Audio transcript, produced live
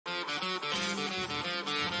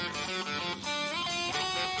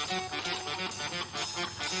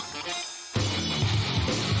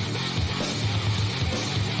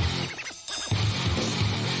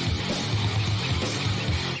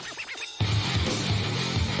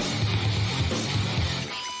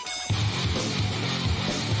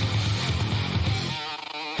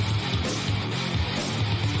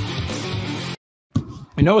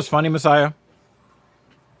You know what's funny, Messiah?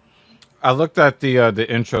 I looked at the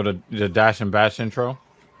intro, the Dash and Bash intro,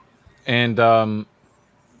 and I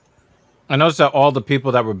noticed that all the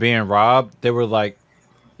people that were being robbed, they were like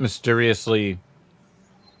mysteriously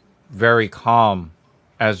very calm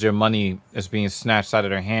as their money is being snatched out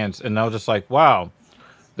of their hands, and I was just like, wow,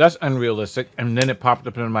 that's unrealistic. And then it popped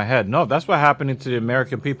up in my head. No, that's what's happening to the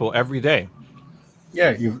American people every day.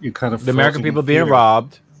 Yeah, you kind of the American people being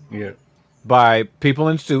robbed. Yeah. By people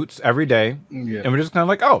in suits every day. Yeah. And we're just kind of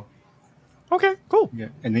like, oh, okay, cool. Yeah.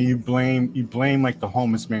 And then you blame like the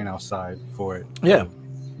homeless man outside for it. Yeah.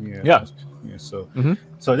 Yeah. So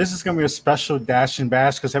so this is gonna be a special Dash and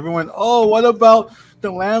Bash because everyone, oh, what about the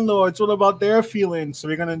landlords? What about their feelings? So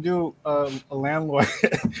we're gonna do a landlord.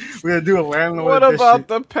 We're gonna do a landlord. What edition. About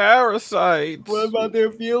the parasites? What about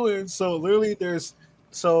their feelings? So literally there's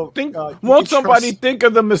won't somebody think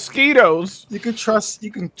of the mosquitoes? You can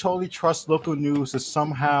totally trust local news to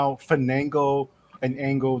somehow finagle an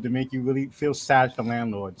angle to make you really feel sad for the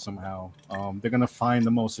landlord somehow. They're gonna find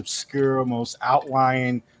the most obscure, most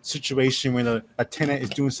outlying situation where a tenant is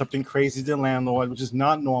doing something crazy to the landlord, which is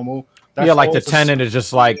not normal. That's like the tenant is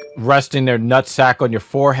just like resting their nutsack on your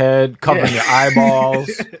forehead, covering your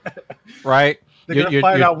eyeballs, right? They're gonna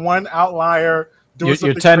find out one outlier.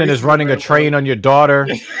 Your tenant is running a train on your daughter.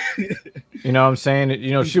 You know what I'm saying?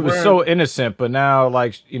 You know, she was so innocent, but now,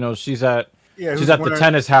 like, you know, she's at the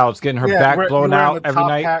tennis house getting her back blown out every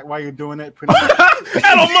night. Hat while you're doing it.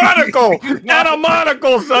 At a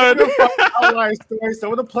monocle, son. So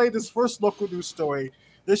I'm gonna play this first local news story.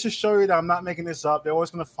 This should show you that I'm not making this up. They're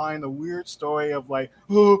always gonna find a weird story of like,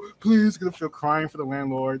 oh, please, gonna feel crying for the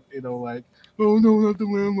landlord. You know, like, oh no, not the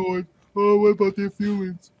landlord. Oh, what about their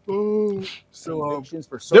feelings? Oh, so evictions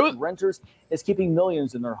for certain renters is keeping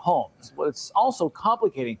millions in their homes, but it's also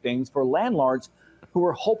complicating things for landlords who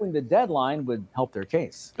are hoping the deadline would help their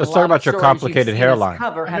case. Let's talk about your complicated hairline. How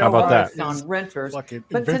about that? On renters,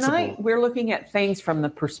 but tonight we're looking at things from the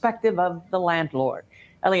perspective of the landlord.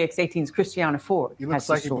 LEX 18's Christiana Ford. He looks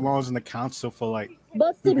like he belongs in the council for like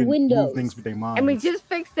busted windows. Things with their moms. And we just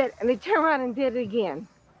fixed it, and they turned around and did it again.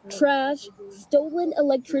 Trash, stolen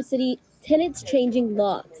electricity, tenants changing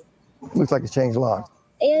locks. Looks like it's changed locks.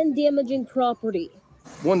 And damaging property.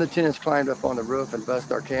 One of the tenants climbed up on the roof and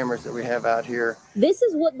busted our cameras that we have out here. This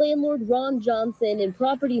is what landlord Ron Johnson and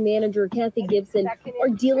property manager Kathy Gibson are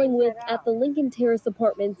dealing with at the Lincoln Terrace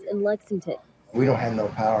Apartments in Lexington. We don't have no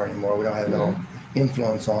power anymore. We don't have no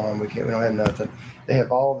influence on them. We don't have nothing. They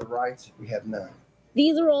have all the rights. We have none.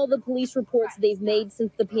 These are all the police reports they've made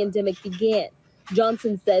since the pandemic began.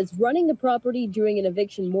 Johnson says running the property during an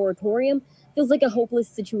eviction moratorium feels like a hopeless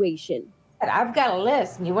situation. I've got a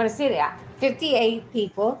list, and you want to see that? 58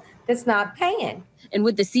 people that's not paying. And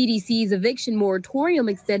with the CDC's eviction moratorium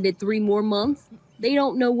extended 3 more months, they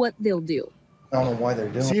don't know what they'll do. I don't know why they're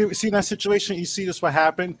doing it. See that situation? You see this what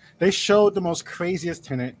happened? They showed the most craziest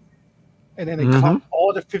tenant, and then they clumped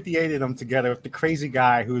all the 58 of them together with the crazy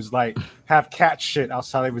guy who's like have cat shit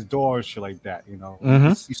outside of his door and shit like that, you know?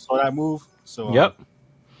 You saw that move? So yeah.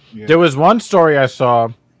 There was one story I saw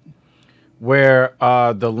where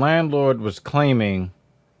the landlord was claiming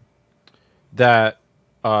that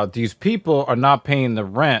these people are not paying the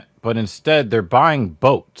rent, but instead they're buying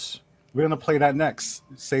boats. We're going to play that next.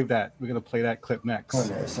 Save that. We're going to play that clip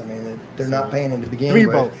next. I mean, they're not paying in the beginning.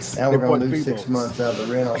 3 boats. Now we're going to lose 6 months out of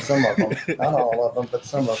the rent on some of them. Not all of them, but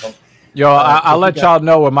some of them. Yo, I'll let y'all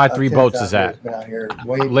know where my 3 boats is at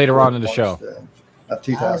later on in the show. Of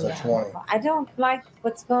 2020. I don't like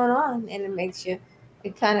what's going on, and it makes you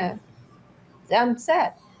kind of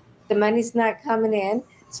upset. The money's not coming in,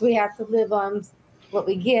 so we have to live on what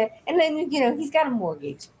we get. And then, you know, he's got a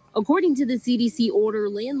mortgage. According to the CDC order,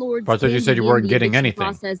 landlords I thought you said you weren't getting anything.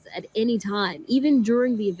 Process at any time, even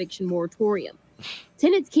during the eviction moratorium.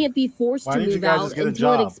 Tenants can't be forced to move out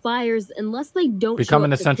until it expires unless they don't become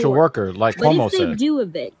an essential worker, like Homo said. But if they do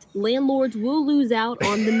evict, landlords will lose out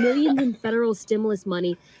on the millions in federal stimulus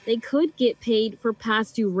money they could get paid for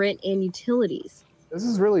past due rent and utilities. This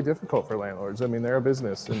is really difficult for landlords. I mean, they're a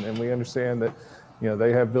business, and we understand that, you know,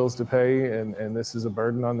 they have bills to pay, and this is a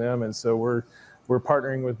burden on them, and so we're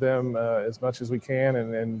partnering with them as much as we can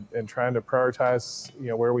and trying to prioritize, you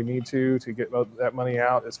know, where we need to get that money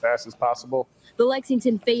out as fast as possible. The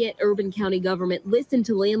Lexington Fayette Urban County government listened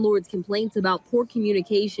to landlords' complaints about poor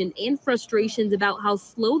communication and frustrations about how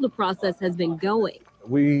slow the process has been going.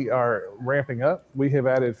 We are ramping up. We have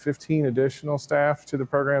added 15 additional staff to the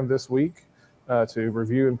program this week to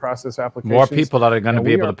review and process applications. More people that are going to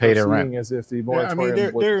be able to pay their rent. As if the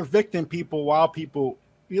moratorium they're evicting people while people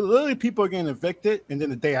are getting evicted, and then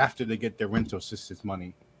the day after they get their rental assistance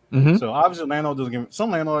money. So obviously, landlord doesn't give.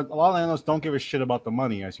 A lot of landlords don't give a shit about the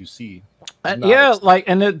money, as you see. Yeah, like,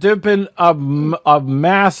 and there've been a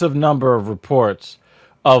massive number of reports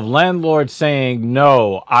of landlords saying,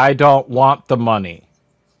 "No, I don't want the money."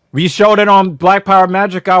 We showed it on Black Power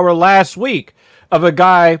Magic Hour last week of a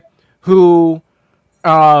guy who,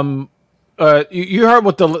 you heard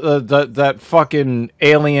what that fucking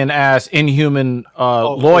alien ass inhuman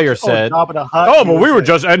lawyer said. But we would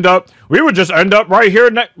just end up right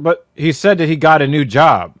here next. But he said that he got a new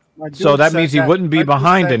job, so that means he wouldn't be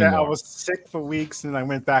behind anymore. I was sick for weeks and I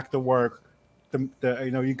went back to work.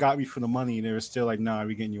 You got me for the money, and they were still like, "Nah,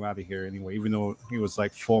 we're getting you out of here anyway," even though he was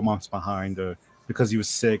like 4 months behind because he was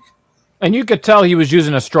sick. And you could tell he was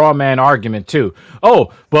using a straw man argument too.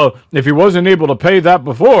 Oh, well, if he wasn't able to pay that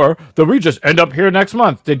before, then we just end up here next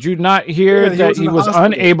month. Did you not hear that he was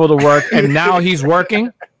unable to work and now he's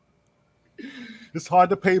working? It's hard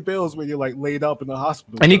to pay bills when you're like laid up in the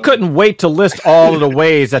hospital. And he couldn't wait to list all of the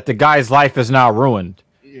ways that the guy's life is now ruined.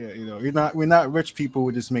 Yeah, we're not rich people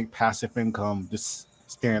who just make passive income just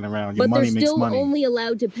standing around. Your money makes money. But they're still only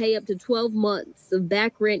allowed to pay up to 12 months of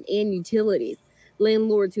back rent and utilities.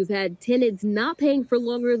 Landlords who've had tenants not paying for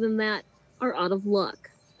longer than that are out of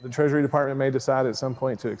luck. The Treasury Department may decide at some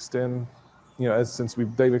point to extend, since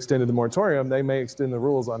they've extended the moratorium, they may extend the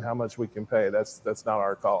rules on how much we can pay. That's not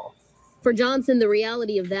our call. For Johnson, the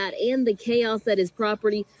reality of that and the chaos at his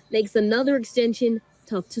property makes another extension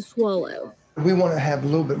tough to swallow. We want to have a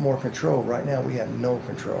little bit more control. Right now, we have no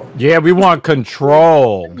control. Yeah, we want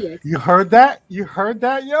control. You heard that? You heard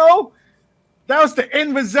that, yo? That was the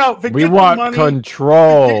end result. We want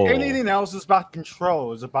control. Anything else is about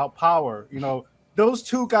control. It's about power. Those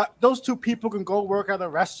two people can go work at a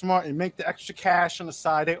restaurant and make the extra cash on the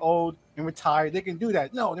side they owed and retire. They can do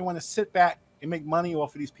that. No, they want to sit back and make money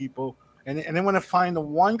off of these people, and they want to find the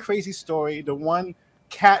one crazy story, the one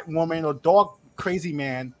cat woman or dog crazy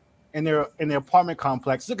man in their apartment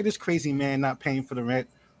complex. Look at this crazy man not paying for the rent.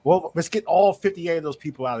 Well, let's get all 58 of those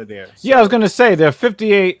people out of there. So, yeah, I was going to say there are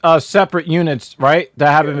 58 separate units, right,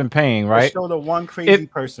 that haven't been paying, right? Show the one crazy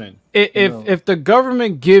person. If the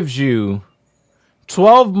government gives you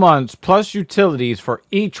 12 months plus utilities for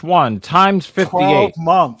each one times 58. 12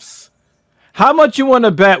 months. How much you want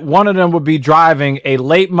to bet one of them would be driving a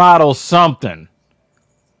late model something?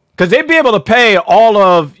 Because they'd be able to pay all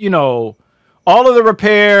of the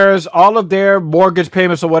repairs, all of their mortgage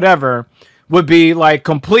payments or whatever would be like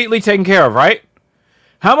completely taken care of, right?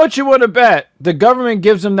 How much you want to bet the government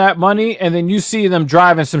gives them that money and then you see them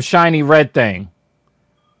driving some shiny red thing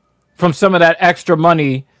from some of that extra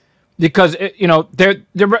money because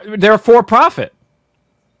they're for profit.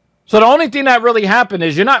 So the only thing that really happened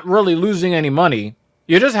is you're not really losing any money.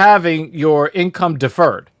 You're just having your income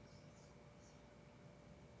deferred.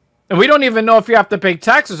 And we don't even know if you have to pay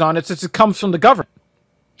taxes on it since it comes from the government.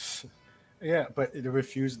 Yeah, but they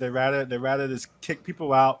refuse. They rather just kick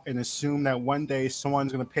people out and assume that one day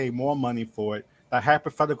someone's going to pay more money for it. That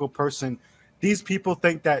hypothetical person. These people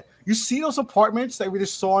think that you see those apartments that we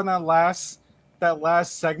just saw in that last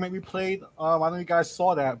segment we played. I don't know if you guys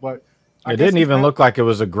saw that, but it didn't even look like it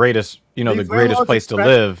was the greatest place to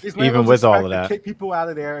live, even with all of that. Kick people out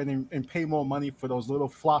of there and pay more money for those little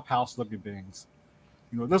flop house looking things.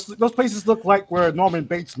 Those places look like where Norman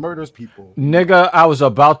Bates murders people. Nigga, I was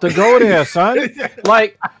about to go there, son.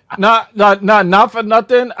 Like, not for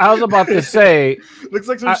nothing. I was about to say, looks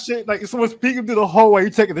like some shit. Like someone's peeking through the hole while you're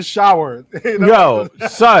taking a shower. Yo,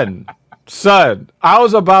 son. I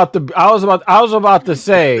was about to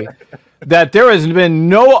say that there has been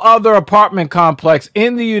no other apartment complex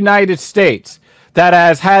in the United States that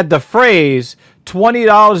has had the phrase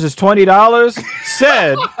 $20 is $20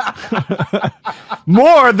 said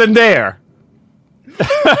more than there.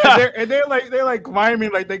 and they're like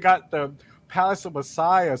rhyming like they got the Palace of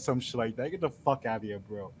Messiah or some shit like that. Get the fuck out of here,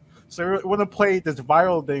 bro. So we want to play this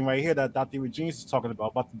viral thing right here that Dr. Eugene is talking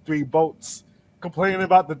about the 3 boats. Complaining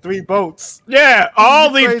about the 3 boats. Yeah,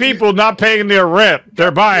 all these people not paying their rent. They're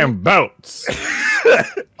buying boats.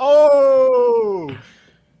 Oh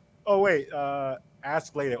wait.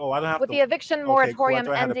 Ask later. Oh, I don't have With to. the eviction moratorium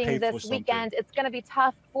ending this something. weekend, it's going to be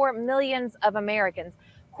tough for millions of Americans.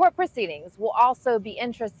 Court proceedings will also be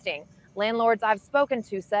interesting. Landlords I've spoken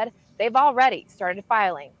to said they've already started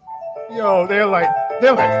filing. Yo, they're like.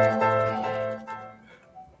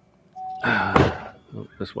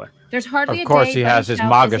 This way. There's hardly of course a day he has his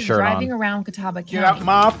MAGA shirt driving on. around Catawba County. Get out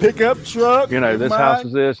my pickup truck. This house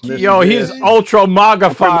is this. And this Yo, is he's this. ultra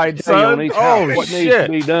MAGA-fied, son. What needs to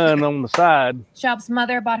be done on the side. Shop's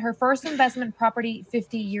mother bought her first investment property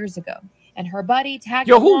 50 years ago, and her buddy tagged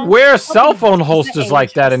Yo, who wears cell phone holsters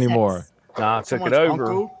like that anymore? Nah, I took it over.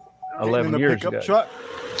 Uncle? 11 years ago. Truck.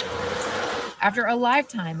 After a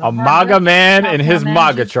lifetime A of hard MAGA work, man Geoff in his now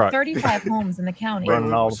MAGA manages truck. 35 homes in the county.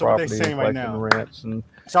 Running all the So what property they and saying right collecting now. the rents and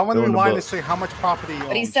So I want to doing the rewind and books. say how much property he owns.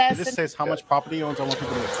 But he says This says how much property he owns. I want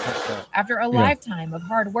people to catch that. After a lifetime of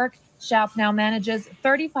hard work, Geoff now manages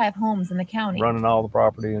 35 homes in the county. running all the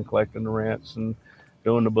property and collecting the rents and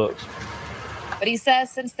doing the books. But he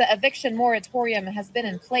says since the eviction moratorium has been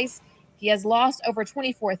in place, he has lost over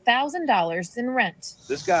 $24,000 in rent.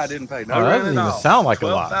 This guy didn't pay no Oh, that rent doesn't at even all. sound like a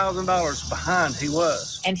lot. $12,000 behind he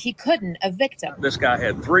was. And he couldn't evict him. This guy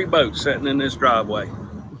had 3 boats sitting in his driveway.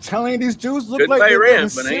 I'm telling you, these Jews look Couldn't like pay they're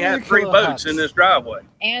rent, in but he had serial 3 killer boats hats. in this driveway.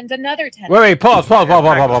 And another tenant. Wait, pause.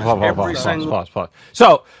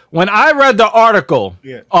 So when I read the article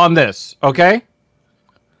on this, okay,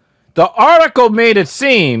 the article made it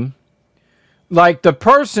seem like the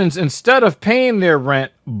persons, instead of paying their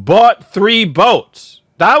rent, bought 3 boats.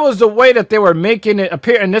 That was the way that they were making it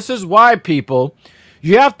appear. And this is why, people,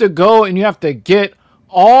 you have to go and you have to get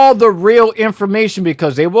all the real information,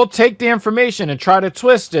 because they will take the information and try to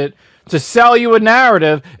twist it to sell you a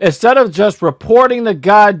narrative instead of just reporting the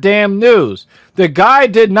goddamn news. The guy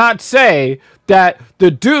did not say that the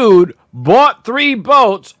dude bought 3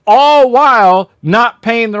 boats all while not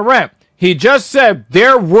paying the rent. He just said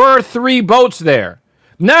there were 3 boats there.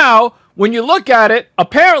 Now, when you look at it,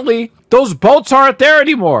 apparently those boats aren't there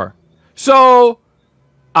anymore. So,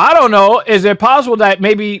 I don't know. Is it possible that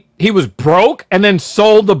maybe he was broke and then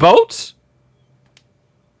sold the boats?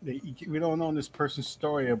 We don't know this person's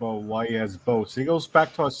story about why he has boats. He goes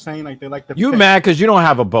back to us saying like they like to. You mad because you don't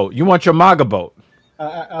have a boat? You want your MAGA boat?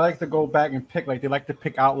 I like to go back and pick, like, they like to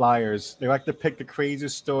pick outliers. They like to pick the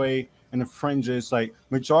craziest story and the fringes. Like,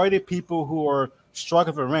 majority of people who are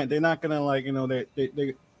struggling for rent, they're not gonna, like, you know, they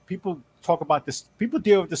people talk about this. People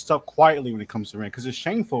deal with this stuff quietly when it comes to rent because it's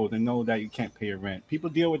shameful to know that you can't pay your rent. People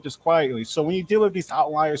deal with this quietly. So when you deal with these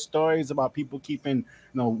outlier stories about people keeping, you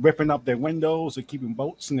know, ripping up their windows or keeping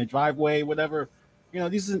boats in their driveway, whatever, you know,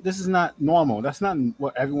 this is not normal. That's not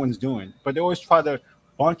what everyone's doing. But they always try to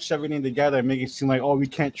bunch everything together and make it seem like, oh, we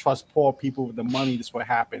can't trust poor people with the money. That's what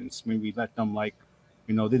happens when we let them, like,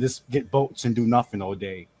 you know, they just get boats and do nothing all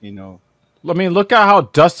day, you know. I mean, look at how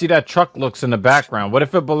dusty that truck looks in the background. What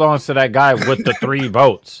if it belongs to that guy with the 3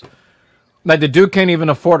 boats? Like, the dude can't even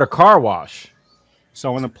afford a car wash. So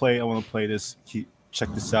I want to play this. Check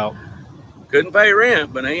this out. Couldn't pay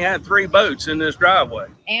rent, but he had 3 boats in this driveway.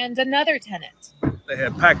 And another tenant. They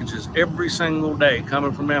had packages every single day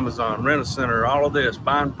coming from Amazon, Rent-A-Center, all of this,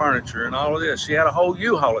 buying furniture and all of this. She had a whole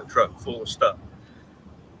U-Haul truck full of stuff.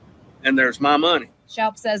 And there's my money.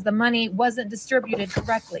 Schaub says the money wasn't distributed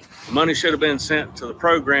correctly. The money should have been sent to the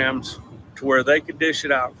programs to where they could dish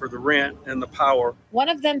it out for the rent and the power. One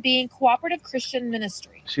of them being Cooperative Christian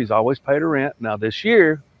Ministry. She's always paid her rent. Now this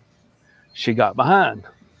year, she got behind.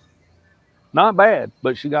 Not bad,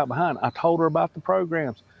 but she got behind. I told her about the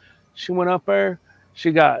programs. She went up there.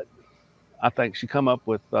 She got, I think she come up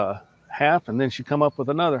with half, and then she come up with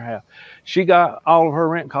another half. She got all of her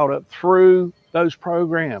rent caught up through those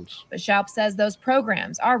programs. But Schaub says those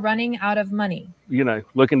programs are running out of money. You know,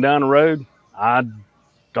 looking down the road, I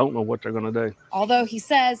don't know what they're going to do. Although he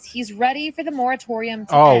says he's ready for the moratorium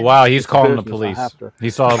to Oh, end. wow. He's calling the Business, police. He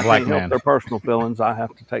saw a black I can't help man. their personal feelings. I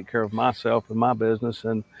have to take care of myself and my business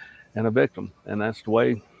and evict them. And that's the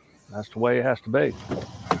way it has to be.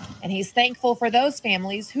 And he's thankful for those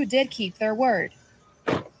families who did keep their word.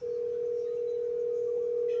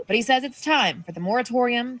 But he says it's time for the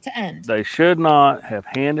moratorium to end. They should not have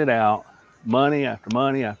handed out money after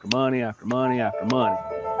money after money after money after money.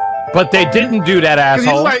 But they didn't do that,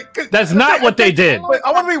 asshole. That's not what they did. But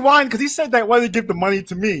I want to rewind because he said that, why did they give the money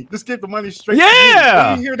to me? Just give the money straight Yeah. to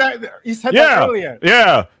me. Did you hear that? He said that earlier.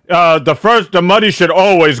 Yeah. The money should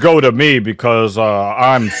always go to me because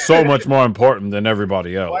I'm so much more important than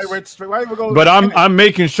everybody else. But I'm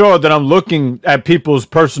making sure that I'm looking at people's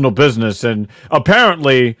personal business, and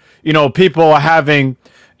apparently, you know, people are having,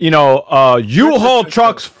 you know, U-Haul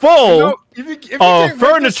trucks full of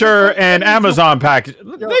furniture and Amazon packages.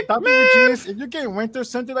 If you're getting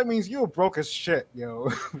Rent-A-Center, that means you're broke as shit, yo.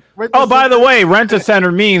 Oh, by the way,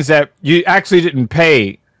 Rent-A-Center means that you actually didn't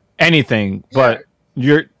pay anything, but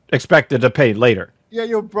you're expected to pay later. Yeah,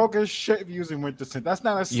 you're broke as shit if you're using Rent-A-Center. That's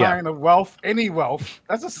not a sign of wealth, any wealth.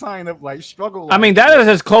 That's a sign of, like, struggle. I mean, that is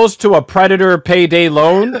as close to a predator payday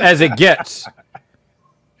loan as it gets.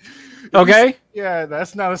 Okay? Yeah,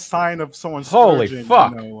 that's not a sign of someone's Holy splurging,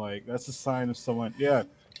 fuck. You know, like, that's a sign of someone, yeah.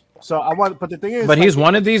 So I want, but the thing is, but he's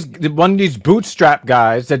one of these bootstrap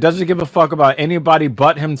guys that doesn't give a fuck about anybody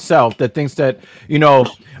but himself. That thinks that, you know,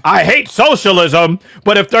 I hate socialism,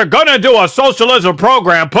 but if they're gonna do a socialism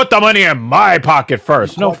program, put the money in my pocket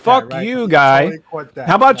first. No, fuck that, right? You, guy. Totally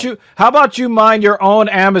how about you? How about you mind your own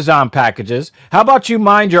Amazon packages? How about you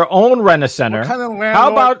mind your own Rent-A-Center? What kind of landlord,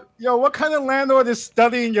 how about what kind of landlord is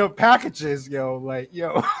studying your packages, like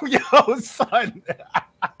yo, son?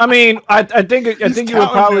 I mean, I think you would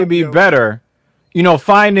probably be better, you know,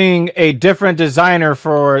 finding a different designer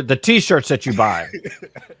for the T-shirts that you buy,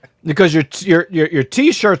 because your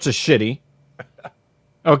T-shirts are shitty.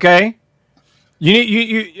 Okay,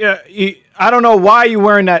 you I don't know why you're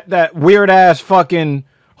wearing that weird ass fucking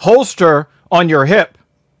holster on your hip.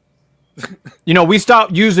 You know, we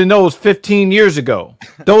stopped using those 15 years ago.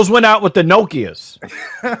 Those went out with the Nokias.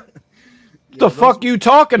 The fuck you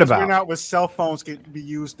talking about? Went out with cell phones can be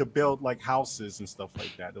used to build like houses and stuff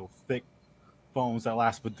like that. Those thick phones that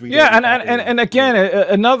last for 3 days. Yeah, and again,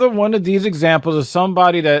 another one of these examples of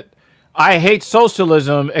somebody that I hate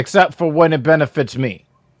socialism except for when it benefits me.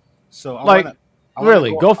 So I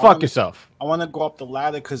wanna go fuck yourself. I want to go up the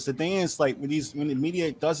ladder because the thing is, like, when the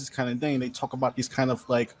media does this kind of thing, they talk about these kind of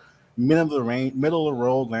like middle of the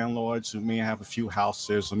road landlords who may have a few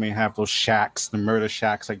houses, who may have those shacks, the murder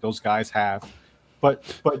shacks like those guys have, but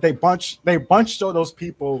they bunch all those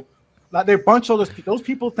people. Like they bunch all those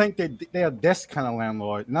people think they are this kind of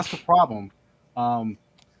landlord, and that's the problem.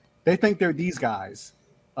 They think they're these guys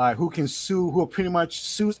who can sue, who pretty much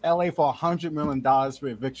sues LA for $100 million for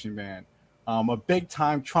eviction ban. A big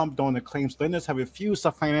time Trump donor claims lenders have refused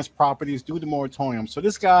to finance properties due to moratorium. So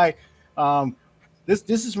this guy. This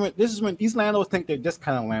is when these landlords think they're this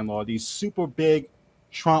kind of landlord. These super big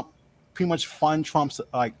Trump, pretty much fund Trump's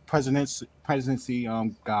like presidency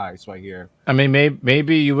guys right here. I mean,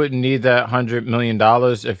 maybe you wouldn't need that $100 million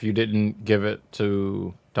if you didn't give it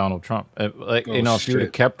to Donald Trump. If you would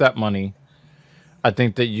have kept that money, I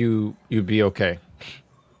think that you'd be okay.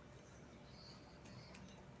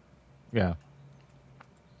 Yeah.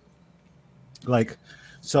 Like,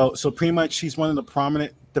 so pretty much he's one of the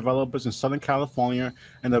prominent developers in Southern California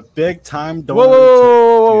and a big time donor.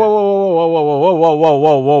 Whoa.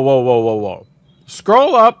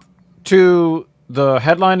 Scroll up to the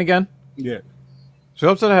headline again. Yeah.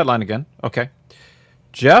 Scroll up to the headline again. Okay.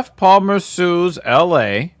 Geoff Palmer sues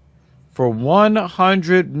LA for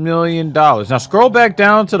 $100 million. Now scroll back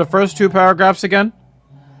down to the first two paragraphs again.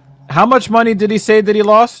 How much money did he say that he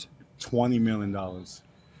lost? $20 million.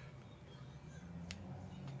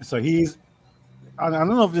 So he's, I don't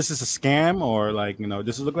know if this is a scam or like,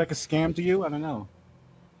 does it look like a scam to you? I don't know.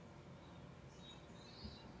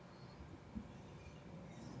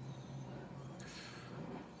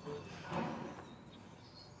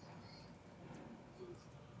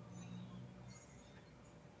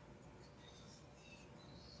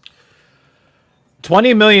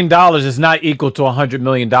 $20 million is not equal to $100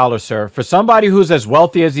 million, sir. For somebody who's as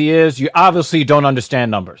wealthy as he is, you obviously don't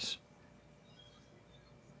understand numbers.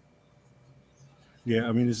 Yeah,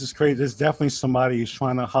 I mean, this is crazy. There's definitely somebody who's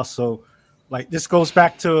trying to hustle. Like, this goes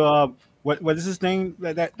back to what is his name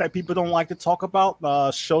that people don't like to talk about?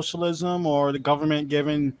 Socialism, or the government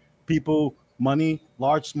giving people money,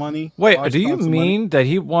 large money. Wait, do you mean that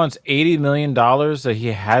he wants $80 million that he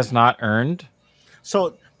has not earned?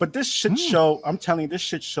 So, but this shit show, I'm telling you, this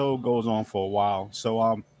shit show goes on for a while.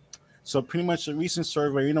 So, so pretty much a recent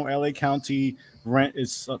survey, LA County rent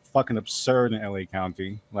is fucking absurd in LA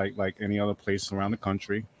County, like any other place around the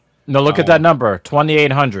country. No, look at that number,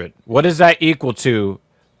 2,800. What does that equal to?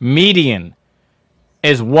 Median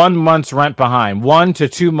is 1 month's rent behind, 1 to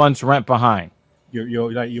 2 months rent behind.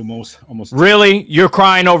 You're almost really? You're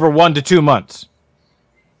crying over 1 to 2 months.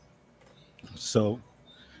 So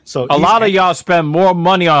a lot of y'all spend more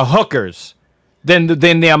money on hookers than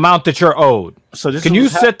the amount that you're owed. So can you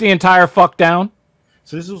sit the entire fuck down?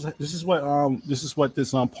 So this is what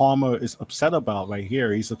this Palmer is upset about right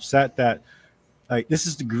here. He's upset that this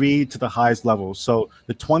is the greed to the highest level. So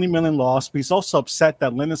the 20 million loss, but he's also upset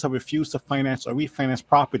that lenders have refused to finance or refinance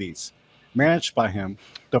properties managed by him.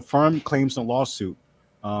 The firm claims in a lawsuit.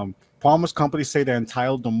 Palmer's company say they're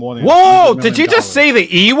entitled to more than. Whoa! Did you just say the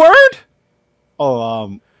E word?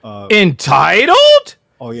 Oh, entitled?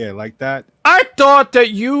 Oh yeah, like that. I thought that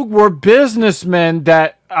you were businessmen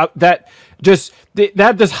that just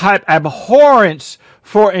had abhorrence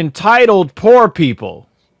for entitled poor people.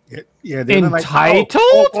 Yeah, entitled.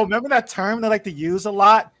 Oh, remember that term they like to use a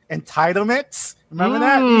lot? Entitlements. Remember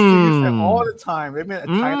that? They used to use that all the time. They meant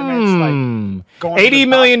entitlements, like $80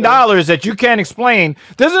 million that you can't explain.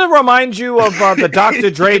 Doesn't it remind you of the Dr.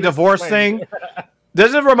 Dre divorce thing?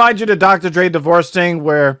 Does it remind you of the Dr. Dre divorce thing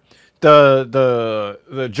where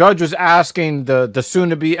the judge was asking the soon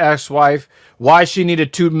to be ex-wife why she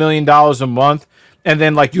needed $2 million a month, and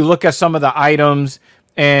then like you look at some of the items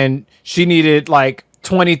and she needed like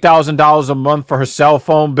 $20,000 a month for her cell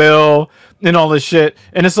phone bill and all this shit,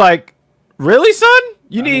 and it's like, really, son?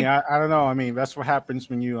 You need? I don't know. I mean, that's what happens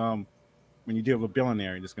when you deal with a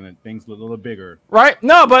billionaire. You're just gonna things look a little bigger, right?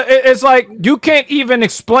 No, but it's like you can't even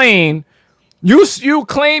explain. You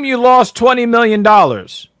claim you lost $20 million.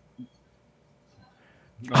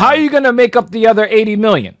 How are you going to make up the other 80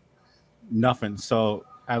 million? Nothing. So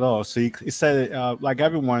at all. So he said, like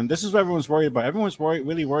everyone, this is what everyone's worried about. Everyone's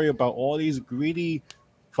really worried about all these greedy,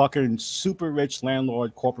 fucking super rich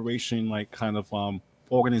landlord corporation like kind of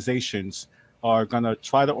organizations are gonna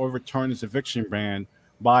try to overturn this eviction ban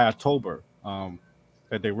by October.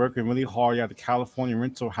 That they're working really hard. Yeah, the California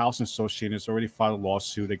Rental Housing Association has already filed a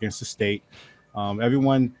lawsuit against the state.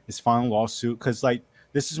 Everyone is filing a lawsuit because like.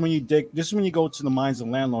 This is when you go to the minds of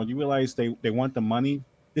the landlord. You realize they want the money.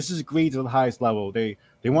 This is greed to the highest level. They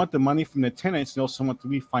want the money from the tenants. They also want the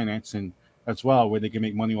refinancing as well, where they can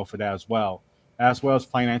make money off of that as well as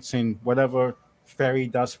financing whatever fairy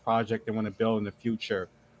dust project they want to build in the future.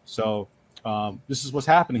 So this is what's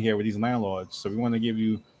happening here with these landlords. So we want to give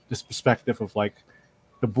you this perspective of like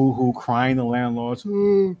the boohoo crying the landlords.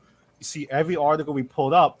 Ooh. You see every article we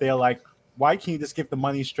pulled up, they're like, why can't you just give the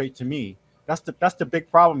money straight to me? That's the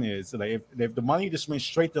big problem is like if the money just went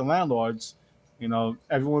straight to the landlords, you know,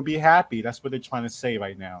 everyone would be happy. That's what they're trying to say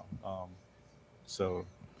right now. So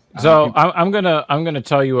I'm gonna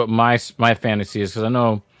tell you what my fantasy is, because I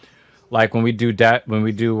know, like when we do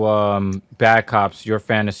Bad Cops, your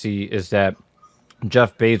fantasy is that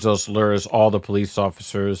Jeff Bezos lures all the police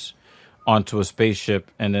officers onto a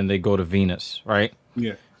spaceship and then they go to Venus, right?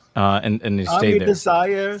 Yeah. And they stay there.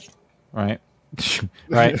 Desire. Right.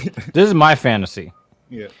 Right. This is my fantasy.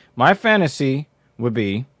 Yeah. My fantasy would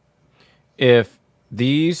be if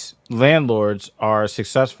these landlords are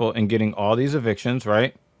successful in getting all these evictions,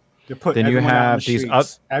 right? Then you have these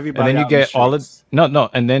and then you get all of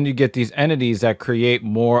and then you get these entities that create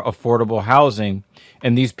more affordable housing,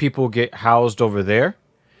 and these people get housed over there.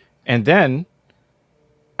 And then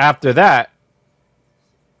after that,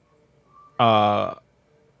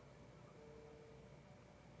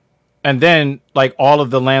 and then, like, all of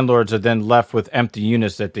the landlords are then left with empty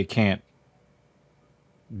units that they can't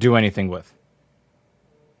do anything with.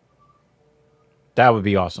 That would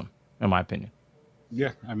be awesome, in my opinion.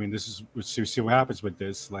 Yeah, I mean, we'll see what happens with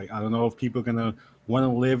this. Like, I don't know if people are gonna want to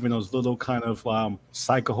live in those little kind of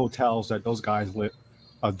psycho hotels that those guys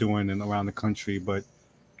are doing and around the country, but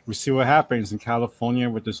we'll see what happens in California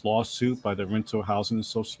with this lawsuit by the Rental Housing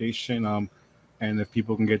Association. And if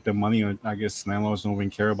people can get the money, I guess landlords don't even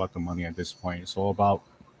care about the money at this point. It's all about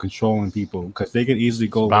controlling people because they can easily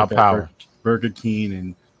go about power. Burger King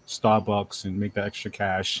and Starbucks and make that extra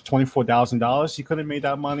cash. $24,000, you could have made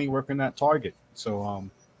that money working at Target. So,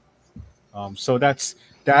 so that's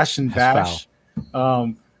Dash and Bash.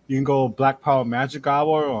 You can go Black Power Magic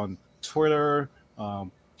Hour on Twitter,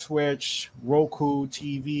 Twitch, Roku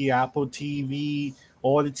TV, Apple TV.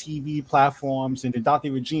 All the TV platforms, and the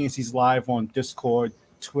Dr. Regina, he's live on Discord,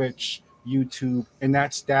 Twitch, YouTube, and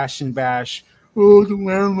that's Dash and Bash. Oh, the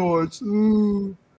landlords. Ooh.